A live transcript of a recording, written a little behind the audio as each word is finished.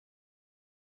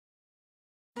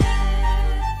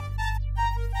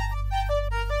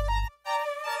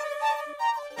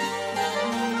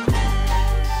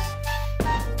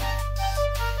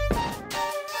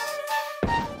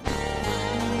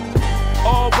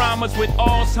mamas with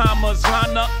Alzheimer's,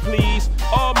 line up please.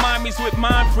 All mommies with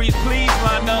mind freeze, please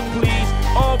line up please.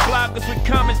 All bloggers with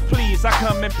comments, please. I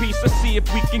come in peace. Let's see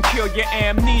if we can kill your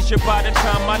amnesia by the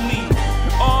time I leave.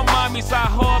 All mommies I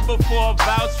harbor for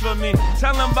vouch for me.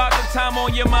 Tell them about the time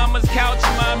on your mama's couch,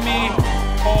 mommy.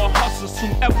 All hustlers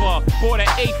whoever bought an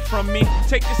eighth from me.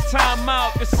 Take this time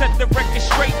out to set the record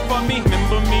straight for me.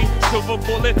 Remember me, silver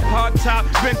bullet, hard top,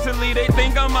 mentally they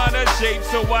think I'm out of shape,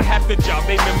 so I have to jog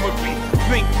their memory.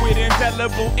 Think with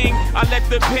indelible ink, I let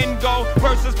the pen go.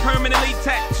 Verses permanently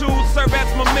tattooed, serve as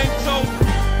mementos.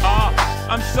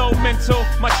 I'm so mental,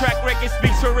 my track record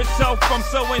speaks for itself. I'm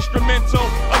so instrumental,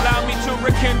 allow me to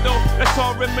rekindle. Let's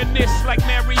all reminisce like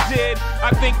Mary did. I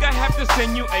think I have to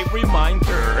send you a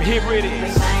reminder. Here it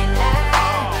is.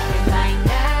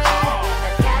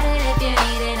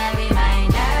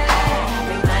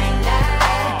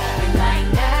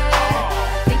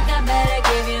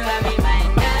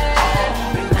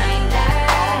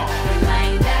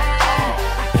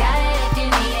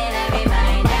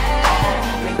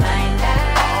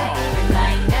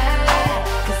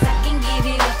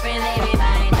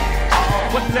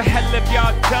 What the hell have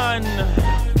y'all done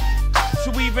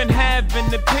to even have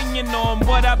an opinion on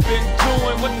what I've been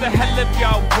doing? What the hell have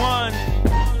y'all won?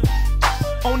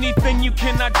 Only thing you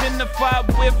can identify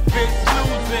with is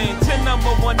losing. 10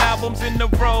 #1 albums in a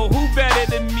row, who better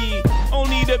than me?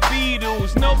 Only the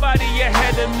Beatles, nobody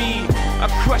ahead of me. I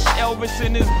crushed Elvis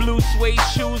in his blue suede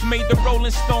shoes, made the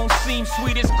Rolling Stones seem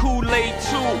sweet as Kool-Aid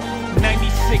too.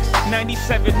 96,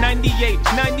 97, 98,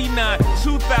 99,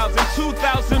 2000,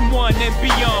 2001 and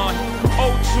beyond.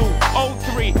 02,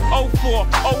 03, 04,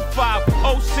 05,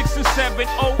 06 and 07,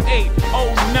 08,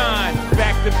 09.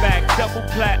 Back to back, double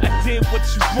plat, I did what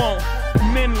you want.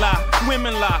 Men lie,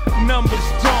 women lie, numbers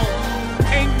don't.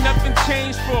 Ain't nothing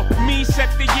changed for me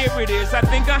except the year it is. I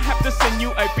think I have to send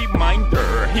you a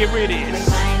reminder. Here it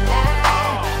is.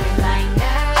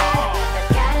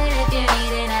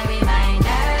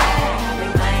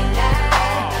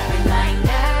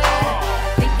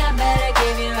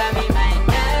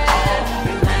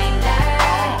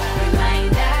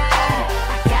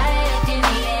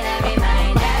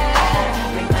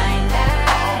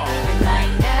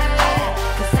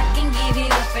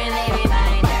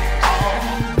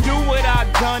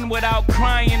 Without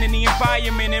crying in the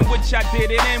environment in which I did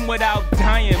it in without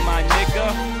dying, my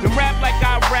nigga. Then rap like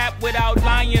I rap without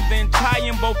lying, then tie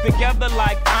them both together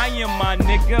like I am, my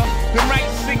nigga. Then write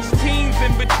 16s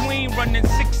in between, running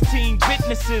 16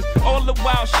 businesses, all the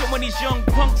while showing these young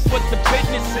punks what the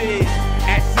business is.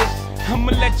 As if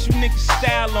I'ma let you niggas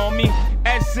style on me.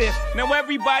 As if now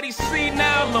everybody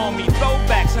senile on me.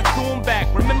 Throwbacks, I threw them back.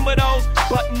 Remember those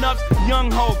button-ups, young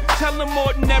ho. Tell them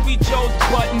ordinary Joe's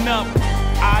button up.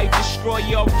 I destroy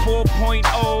your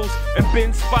 4.0s and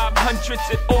Ben's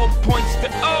 500s at all points to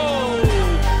O.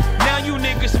 Now you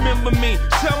niggas remember me.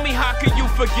 Tell me how can you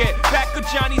forget? Back of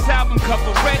Johnny's album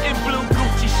cover, red and blue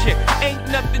Gucci shit. Ain't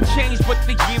nothing changed but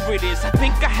the year it is. I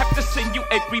think I have to send you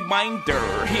a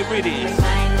reminder. Here it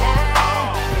is.